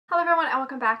Hello everyone and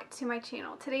welcome back to my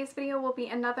channel. Today's video will be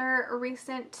another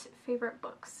recent favorite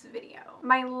books video.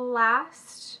 My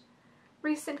last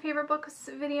recent favorite books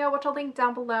video, which I'll link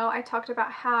down below, I talked about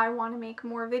how I want to make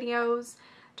more videos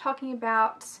talking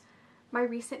about my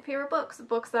recent favorite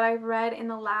books that I've read in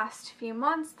the last few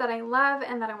months that I love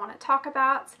and that I want to talk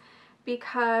about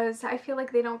because I feel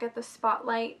like they don't get the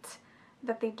spotlight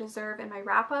that they deserve in my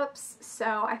wrap-ups,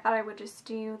 so I thought I would just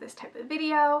do this type of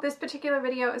video. This particular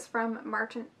video is from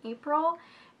March and April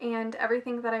and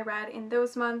everything that I read in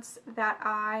those months that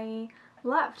I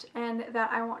loved and that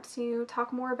I want to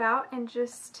talk more about and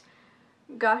just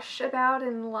gush about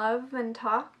and love and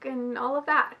talk and all of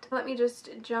that. Let me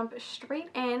just jump straight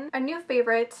in. A new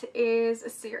favorite is a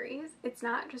series. It's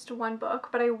not just one book,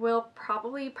 but I will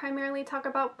probably primarily talk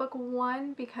about book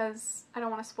one because I don't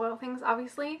want to spoil things,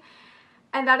 obviously.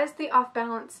 And that is the Off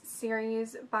Balance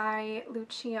series by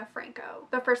Lucia Franco.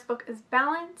 The first book is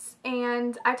Balance,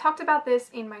 and I talked about this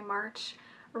in my March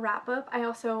wrap-up. I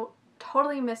also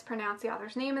totally mispronounced the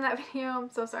author's name in that video.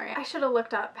 I'm so sorry. I should have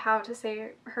looked up how to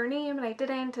say her name and I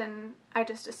didn't, and I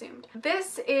just assumed.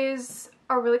 This is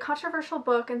a really controversial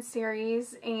book and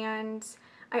series, and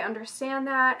I understand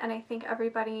that, and I think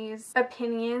everybody's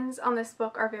opinions on this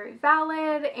book are very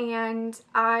valid, and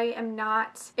I am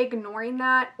not ignoring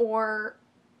that or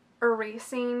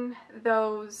erasing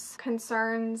those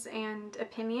concerns and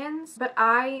opinions, but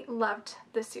I loved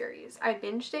the series. I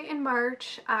binged it in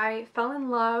March. I fell in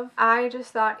love. I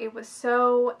just thought it was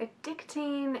so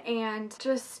addicting and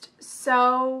just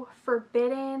so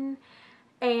forbidden,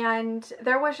 and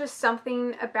there was just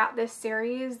something about this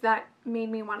series that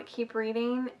made me want to keep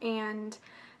reading and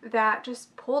that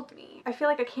just pulled me. I feel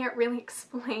like I can't really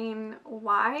explain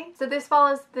why. So this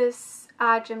follows this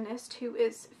gymnast who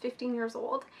is 15 years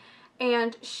old,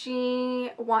 and she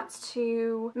wants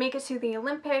to make it to the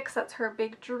Olympics. That's her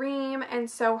big dream, and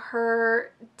so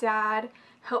her dad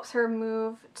helps her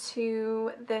move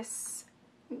to this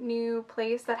new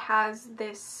place that has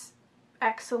this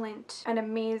excellent and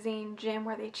amazing gym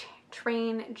where they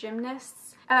train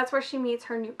gymnasts, and that's where she meets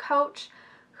her new coach,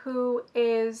 who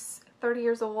is 30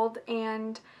 years old,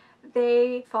 and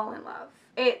they fall in love.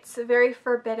 It's very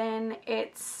forbidden.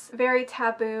 It's very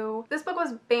taboo. This book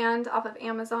was banned off of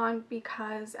Amazon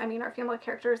because, I mean, our female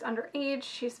character is underage.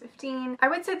 She's 15. I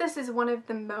would say this is one of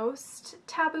the most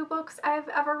taboo books I've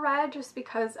ever read just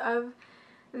because of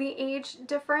the age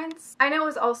difference. I know it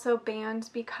was also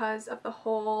banned because of the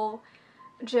whole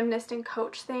gymnast and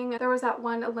coach thing. There was that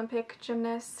one Olympic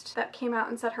gymnast that came out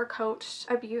and said her coach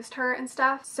abused her and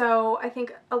stuff. So I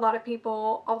think a lot of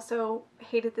people also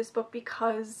hated this book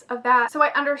because of that. So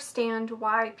I understand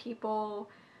why people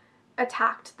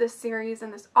attacked this series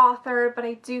and this author, but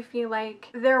I do feel like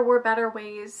there were better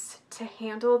ways to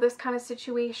handle this kind of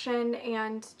situation,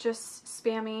 and just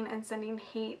spamming and sending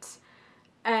hate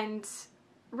and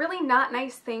really not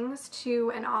nice things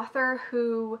to an author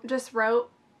who just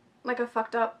wrote like a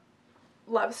fucked up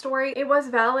love story. It was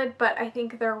valid, but I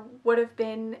think there would have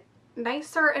been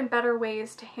nicer and better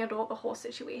ways to handle the whole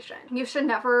situation. You should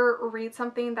never read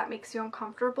something that makes you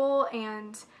uncomfortable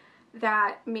and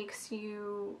that makes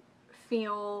you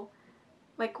feel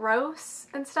like gross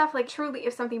and stuff. Like, truly,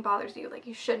 if something bothers you, like,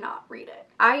 you should not read it.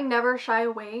 I never shy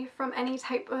away from any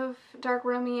type of dark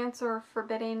romance or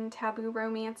forbidden taboo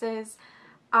romances.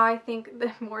 I think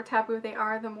the more taboo they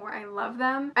are, the more I love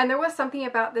them. And there was something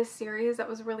about this series that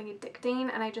was really addicting,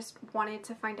 and I just wanted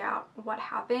to find out what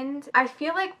happened. I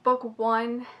feel like book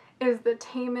one is the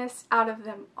tamest out of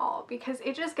them all because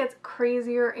it just gets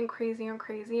crazier and crazier and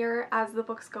crazier as the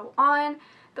books go on.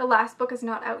 The last book is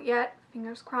not out yet.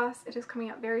 Fingers crossed, it is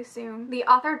coming out very soon. The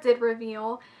author did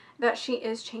reveal that she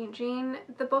is changing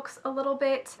the books a little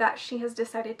bit, that she has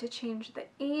decided to change the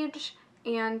age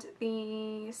and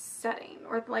the setting,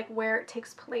 or like where it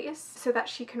takes place, so that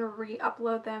she can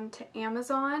re-upload them to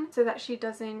Amazon so that she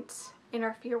doesn't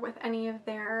interfere with any of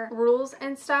their rules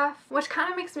and stuff, which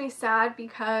kind of makes me sad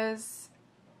because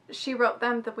she wrote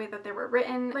them the way that they were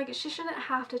written. Like, she shouldn't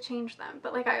have to change them,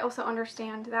 but like, I also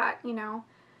understand that, you know,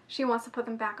 she wants to put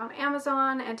them back on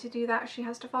Amazon, and to do that she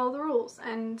has to follow the rules,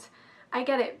 and I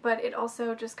get it, but it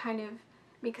also just kind of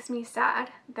makes me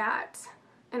sad that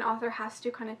an author has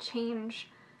to kind of change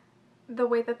the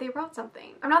way that they wrote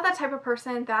something. I'm not that type of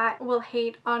person that will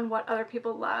hate on what other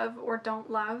people love or don't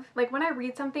love. Like, when I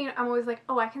read something, I'm always like,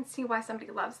 oh, I can see why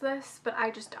somebody loves this, but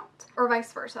I just don't. Or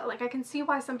vice versa. Like, I can see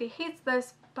why somebody hates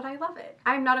this, but I love it.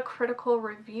 I'm not a critical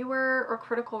reviewer or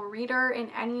critical reader in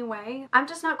any way. I'm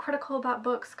just not critical about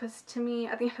books because, to me,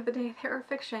 at the end of the day, they are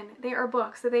fiction. They are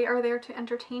books. They are there to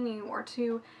entertain you or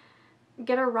to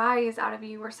get a rise out of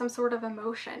you or some sort of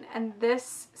emotion. And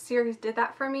this series did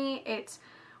that for me. It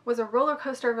was a roller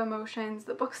coaster of emotions.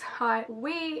 The books got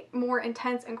way more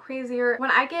intense and crazier.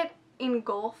 When I get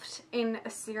engulfed in a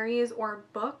series or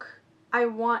a book, I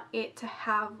want it to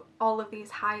have all of these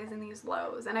highs and these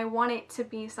lows, and I want it to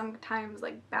be sometimes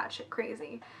like batshit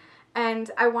crazy,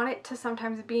 and I want it to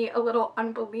sometimes be a little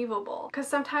unbelievable, because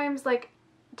sometimes like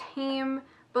tame,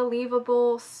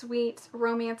 believable, sweet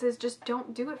romances just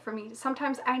don't do it for me.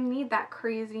 Sometimes I need that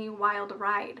crazy wild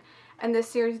ride, and this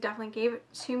series definitely gave it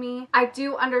to me. I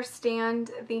do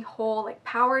understand the whole like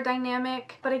power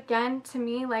dynamic, but again, to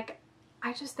me, like,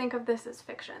 I just think of this as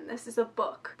fiction. This is a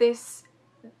book. This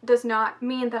does not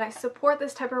mean that I support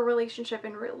this type of relationship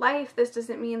in real life. This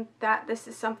doesn't mean that this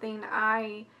is something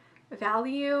I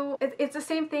value. It's the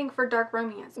same thing for dark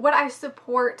romance. Would I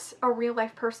support a real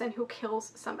life person who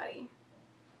kills somebody?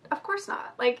 Of course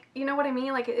not. Like, you know what I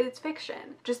mean? Like, it's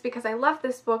fiction. Just because I love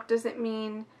this book doesn't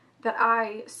mean that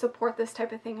I support this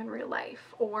type of thing in real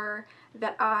life, or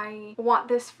that I want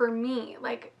this for me.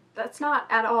 Like, that's not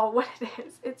at all what it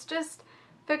is. It's just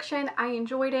fiction. I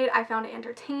enjoyed it. I found it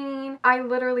entertaining. I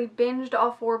literally binged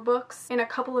all 4 books in a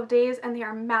couple of days, and they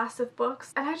are massive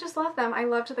books, and I just love them. I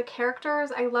loved the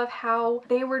characters. I love how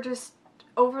they were just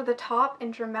over the top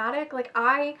and dramatic. Like,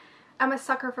 I am a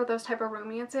sucker for those type of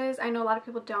romances. I know a lot of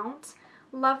people don't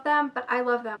love them, but I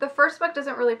love them. The first book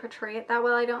doesn't really portray it that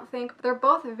well, I don't think. They're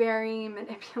both very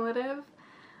manipulative,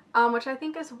 which I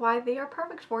think is why they are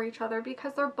perfect for each other,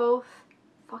 because they're both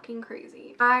fucking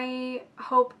crazy. I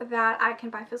hope that I can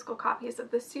buy physical copies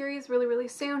of this series really, really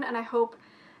soon, and I hope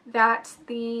that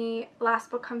the last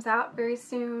book comes out very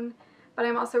soon. But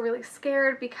I'm also really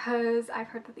scared because I've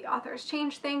heard that the author has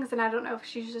changed things, and I don't know if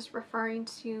she's just referring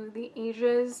to the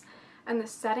ages and the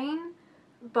setting,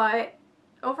 but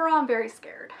overall I'm very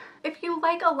scared. If you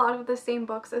like a lot of the same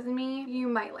books as me, you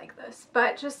might like this,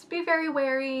 but just be very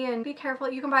wary and be careful.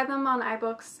 You can buy them on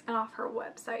iBooks and off her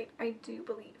website, I do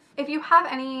believe. If you have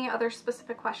any other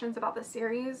specific questions about the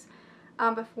series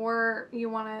before you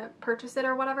want to purchase it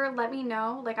or whatever, let me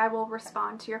know. Like, I will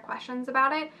respond to your questions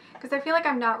about it, because I feel like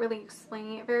I'm not really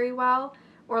explaining it very well,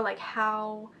 or like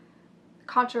how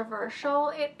controversial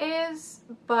it is.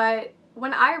 But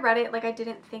when I read it, like, I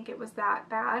didn't think it was that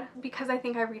bad, because I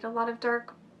think I read a lot of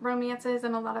dark romances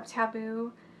and a lot of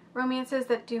taboo romances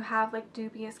that do have like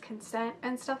dubious consent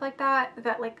and stuff like that,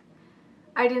 that like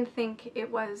I didn't think it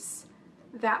was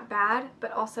that bad.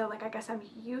 But also, like, I guess I'm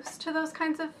used to those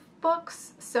kinds of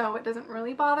books, so it doesn't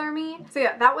really bother me. So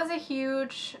yeah, that was a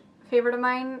huge favorite of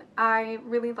mine. I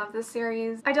really love this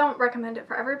series. I don't recommend it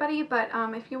for everybody, but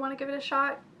if you want to give it a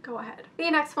shot, go ahead. The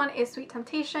next one is Sweet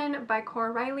Temptation by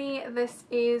Cora Riley. This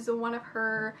is one of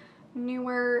her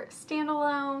newer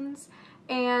standalones,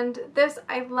 and this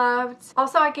I loved.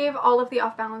 Also, I gave all of the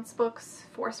Off Balance books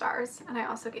 4 stars, and I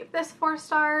also gave this 4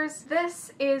 stars.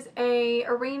 This is a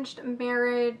arranged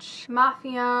marriage,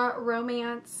 mafia,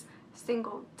 romance,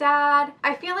 single dad.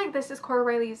 I feel like this is Cora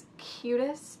Riley's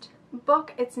cutest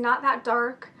book. It's not that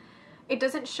dark. It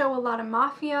doesn't show a lot of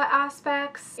mafia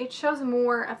aspects. It shows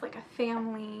more of like a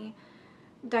family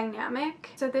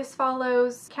dynamic. So this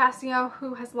follows Cassio,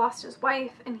 who has lost his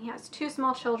wife, and he has 2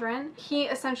 small children. He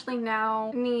essentially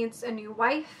now needs a new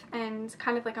wife and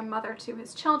kind of like a mother to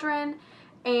his children.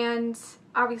 And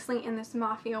obviously in this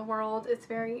mafia world, it's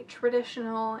very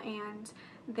traditional, and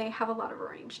they have a lot of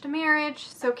arranged marriage.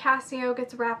 So Cassio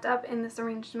gets wrapped up in this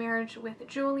arranged marriage with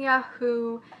Julia,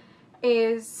 who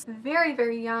is very,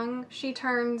 very young. She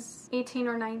turns 18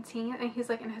 or 19, and he's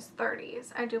like in his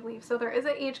 30s, I do believe. So there is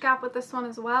an age gap with this one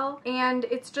as well. And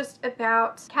it's just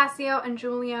about Cassio and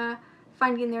Julia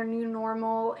finding their new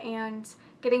normal and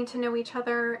getting to know each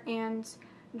other, and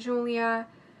Julia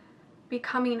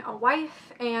becoming a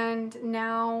wife and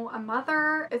now a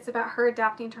mother. It's about her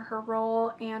adapting to her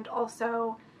role and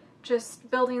also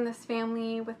just building this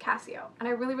family with Cassio. And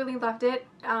I really, really loved it.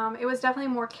 It was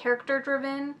definitely more character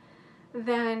driven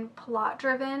than plot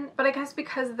driven, but I guess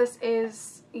because this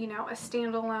is, you know, a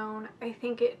standalone, I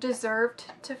think it deserved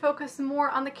to focus more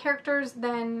on the characters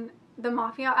than the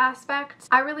mafia aspect.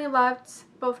 I really loved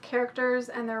both characters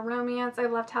and their romance. I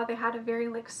loved how they had a very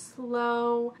like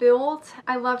slow build.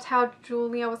 I loved how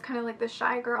Julia was kind of like the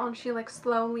shy girl, and she like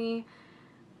slowly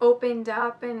opened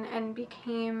up and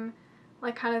became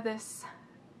like kind of this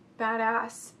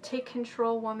badass take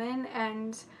control woman,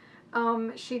 and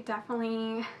she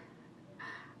definitely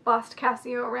bossed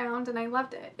Cassio around, and I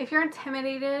loved it. If you're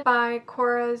intimidated by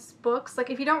Cora's books,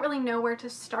 like if you don't really know where to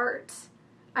start,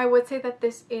 I would say that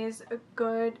this is a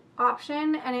good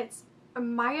option, and it's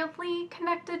mildly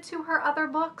connected to her other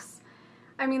books.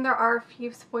 I mean, there are a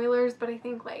few spoilers, but I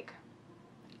think like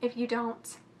if you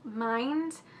don't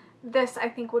mind, this I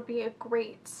think would be a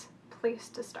great place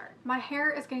to start. My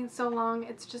hair is getting so long,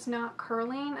 it's just not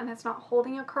curling, and it's not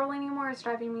holding a curl anymore. It's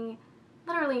driving me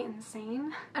literally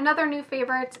insane. Another new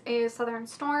favorite is Southern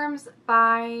Storms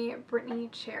by Brittany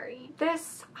Cherry.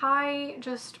 This I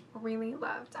just really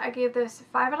loved. I gave this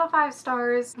 5 out of 5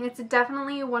 stars. It's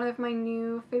definitely one of my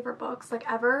new favorite books like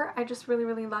ever. I just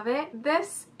really love it.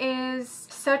 This is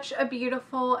such a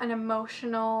beautiful and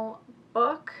emotional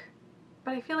book,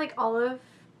 but I feel like all of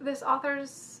this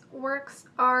author's works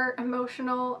are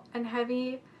emotional and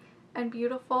heavy and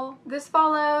beautiful. This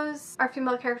follows our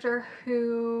female character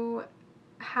who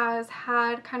has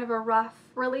had kind of a rough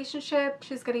relationship.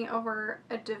 She's getting over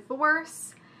a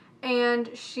divorce,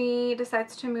 and she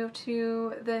decides to move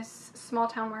to this small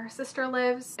town where her sister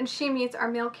lives, and she meets our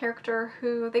male character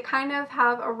who they kind of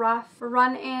have a rough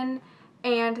run-in,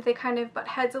 and they kind of butt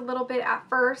heads a little bit at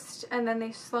first, and then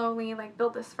they slowly like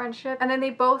build this friendship, and then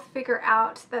they both figure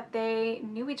out that they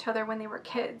knew each other when they were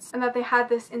kids and that they had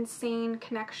this insane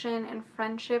connection and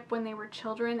friendship when they were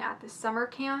children at this summer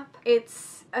camp.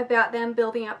 It's about them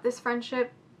building up this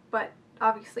friendship, but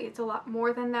obviously it's a lot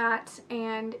more than that,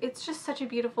 and it's just such a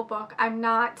beautiful book. I'm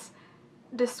not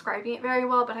describing it very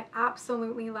well, but I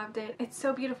absolutely loved it. It's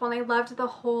so beautiful, and I loved the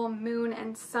whole moon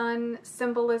and sun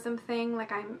symbolism thing.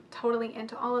 Like, I'm totally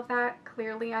into all of that.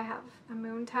 Clearly I have a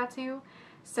moon tattoo,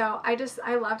 so I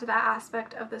loved that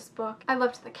aspect of this book. I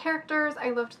loved the characters,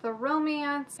 I loved the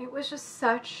romance. It was just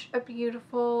such a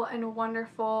beautiful and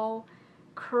wonderful,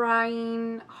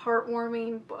 crying,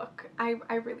 heartwarming book.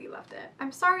 I really loved it.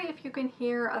 I'm sorry if you can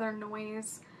hear other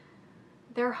noise.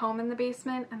 They're home in the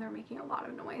basement and they're making a lot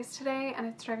of noise today, and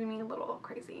it's driving me a little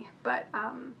crazy. But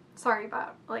sorry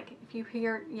about, like, if you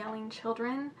hear yelling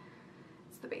children,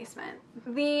 it's the basement.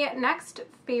 The next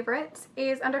favorite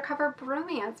is Undercover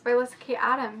Bromance by Alyssa K.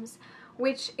 Adams,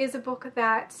 which is a book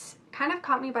that kind of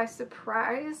caught me by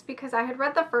surprise because I had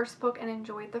read the first book and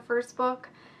enjoyed the first book,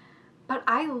 but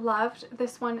I loved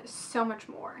this one so much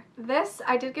more. This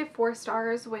I did give 4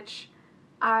 stars, which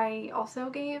I also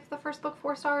gave the first book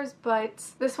 4 stars, but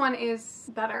this one is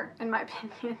better in my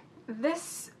opinion.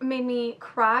 This made me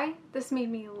cry. This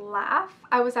made me laugh.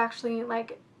 I was actually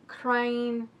like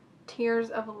crying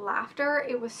tears of laughter.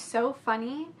 It was so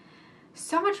funny.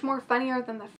 So much more funnier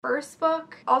than the first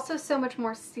book. Also so much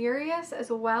more serious as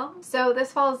well. So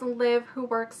this follows Liv, who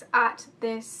works at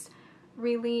this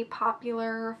really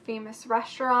popular, famous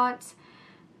restaurant.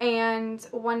 And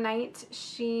one night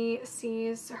she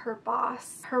sees her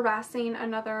boss harassing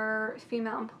another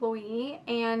female employee,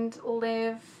 and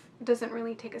Liv doesn't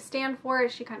really take a stand for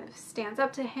it. She kind of stands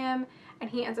up to him, and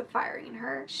he ends up firing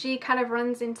her. She kind of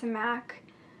runs into Mac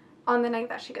on the night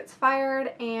that she gets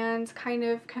fired and kind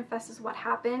of confesses what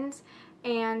happened,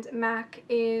 and Mac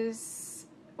is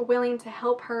willing to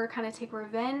help her kind of take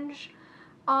revenge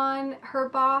on her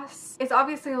boss. It's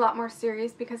obviously a lot more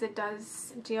serious because it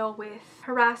does deal with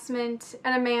harassment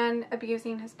and a man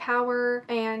abusing his power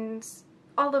and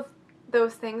all of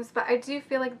those things, but I do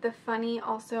feel like the funny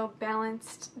also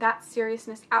balanced that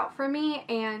seriousness out for me,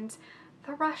 and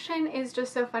the Russian is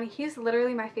just so funny. He's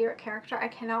literally my favorite character. I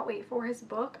cannot wait for his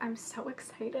book. I'm so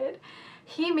excited.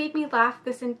 He made me laugh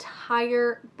this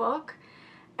entire book.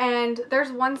 And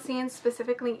there's one scene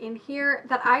specifically in here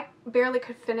that I barely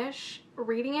could finish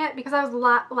reading it because I was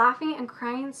laughing and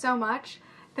crying so much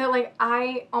that like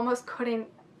I almost couldn't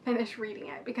finish reading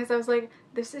it because I was like,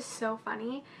 this is so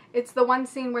funny. It's the one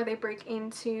scene where they break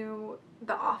into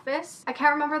the office. I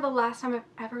can't remember the last time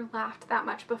I've ever laughed that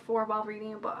much before while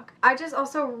reading a book. I just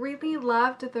also really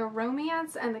loved the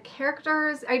romance and the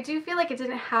characters. I do feel like it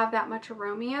didn't have that much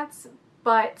romance,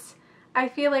 but I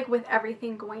feel like with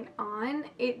everything going on,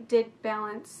 it did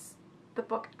balance the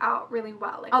book out really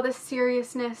well. Like all the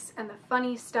seriousness and the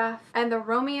funny stuff and the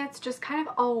romance just kind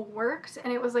of all worked,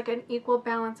 and it was like an equal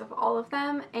balance of all of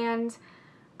them, and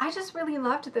I just really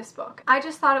loved this book. I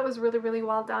just thought it was really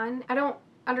well done. I don't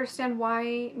understand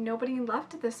why nobody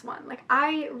loved this one. Like,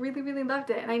 I really loved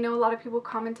it, and I know a lot of people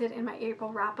commented in my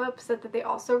April wrap-up said that they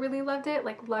also really loved it,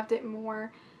 like loved it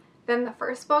more than the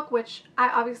first book, which I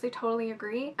obviously totally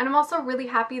agree. And I'm also really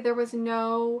happy there was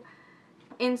no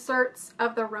inserts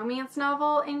of the romance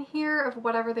novel in here of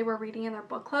whatever they were reading in their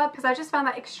book club, because I just found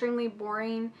that extremely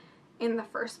boring in the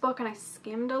first book, and I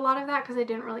skimmed a lot of that because I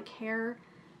didn't really care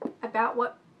about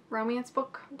what romance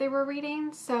book they were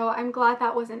reading. So I'm glad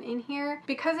that wasn't in here.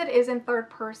 Because it is in third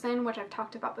person, which I've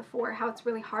talked about before, how it's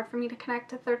really hard for me to connect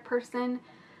to third person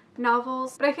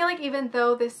novels, but I feel like even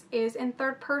though this is in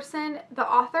third person, the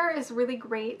author is really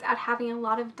great at having a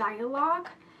lot of dialogue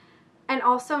and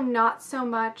also not so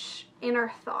much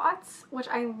inner thoughts, which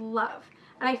I love.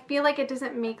 And I feel like it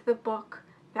doesn't make the book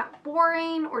that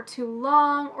boring or too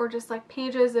long or just like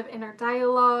pages of inner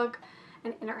dialogue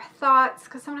and inner thoughts,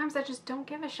 because sometimes I just don't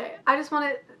give a shit. I just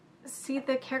want to see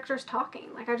the characters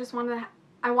talking. Like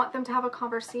I want them to have a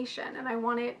conversation, and I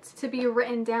want it to be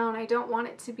written down. I don't want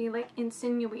it to be like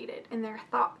insinuated in their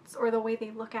thoughts or the way they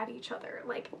look at each other.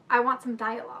 Like, I want some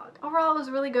dialogue. Overall, it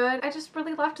was really good. I just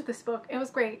really loved this book. It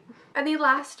was great. And the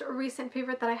last recent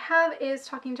favorite that I have is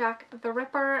Talking Jack the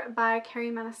Ripper by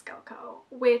Kerri Maniscalco,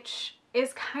 which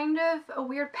is kind of a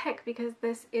weird pick because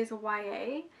this is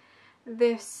YA.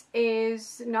 This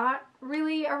is not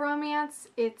really a romance.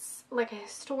 It's like a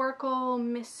historical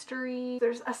mystery.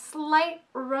 There's a slight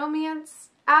romance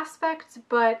aspect,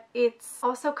 but it's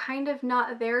also kind of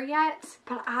not there yet.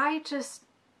 But I just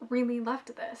really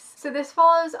loved this. So this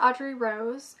follows Audrey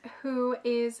Rose, who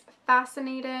is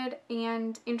fascinated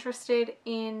and interested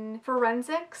in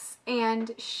forensics,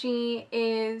 and she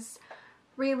is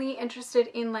really interested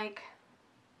in like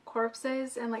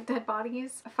corpses and like dead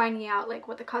bodies, finding out like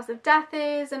what the cause of death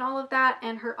is and all of that.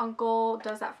 And her uncle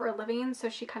does that for a living, so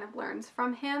she kind of learns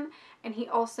from him, and he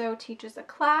also teaches a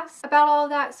class about all of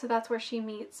that. So that's where she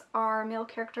meets our male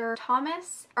character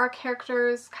Thomas. Our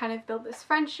characters kind of build this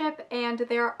friendship, and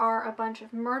there are a bunch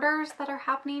of murders that are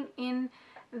happening in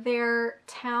their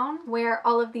town where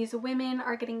all of these women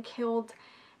are getting killed,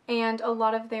 and a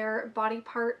lot of their body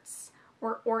parts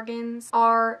or organs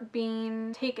are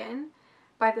being taken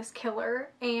by this killer,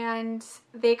 and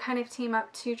they kind of team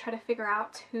up to try to figure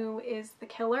out who is the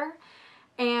killer.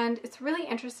 And it's really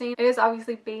interesting. It is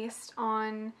obviously based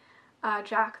on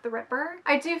Jack the Ripper.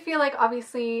 I do feel like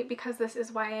obviously because this is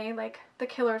YA, like the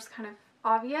killer's kind of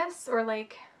obvious, or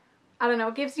like, I don't know,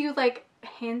 it gives you like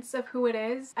hints of who it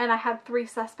is. And I had 3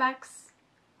 suspects,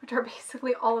 which are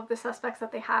basically all of the suspects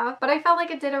that they have. But I felt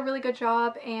like it did a really good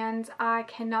job, and I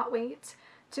cannot wait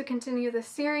to continue this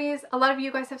series. A lot of you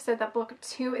guys have said that book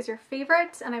 2 is your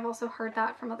favorite, and I've also heard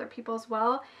that from other people as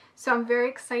well. So I'm very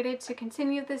excited to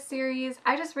continue this series.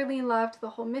 I just really loved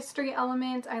the whole mystery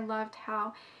element. I loved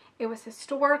how it was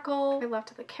historical. I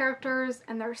loved the characters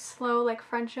and their slow like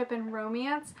friendship and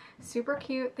romance. Super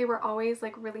cute. They were always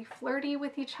like really flirty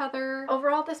with each other.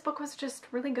 Overall, this book was just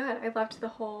really good. I loved the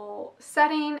whole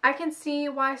setting. I can see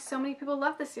why so many people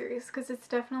love the series because it's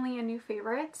definitely a new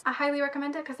favorite. I highly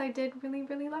recommend it because I did really,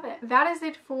 really love it. That is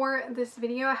it for this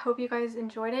video. I hope you guys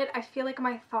enjoyed it. I feel like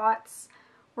my thoughts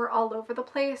were all over the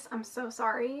place. I'm so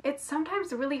sorry. It's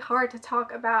sometimes really hard to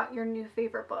talk about your new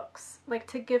favorite books, like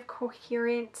to give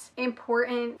coherent,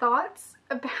 important thoughts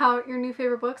about your new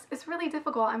favorite books. It's really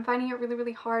difficult. I'm finding it really,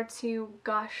 really hard to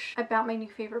gush about my new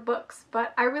favorite books,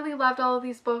 but I really loved all of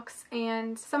these books,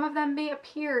 and some of them may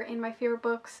appear in my favorite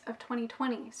books of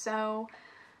 2020, so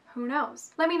who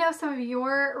knows? Let me know some of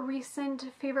your recent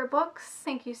favorite books.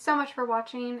 Thank you so much for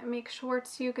watching. Make sure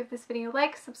to give this video a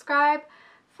like, subscribe,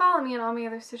 follow me on all my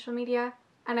other social media,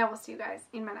 and I will see you guys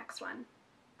in my next one.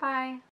 Bye!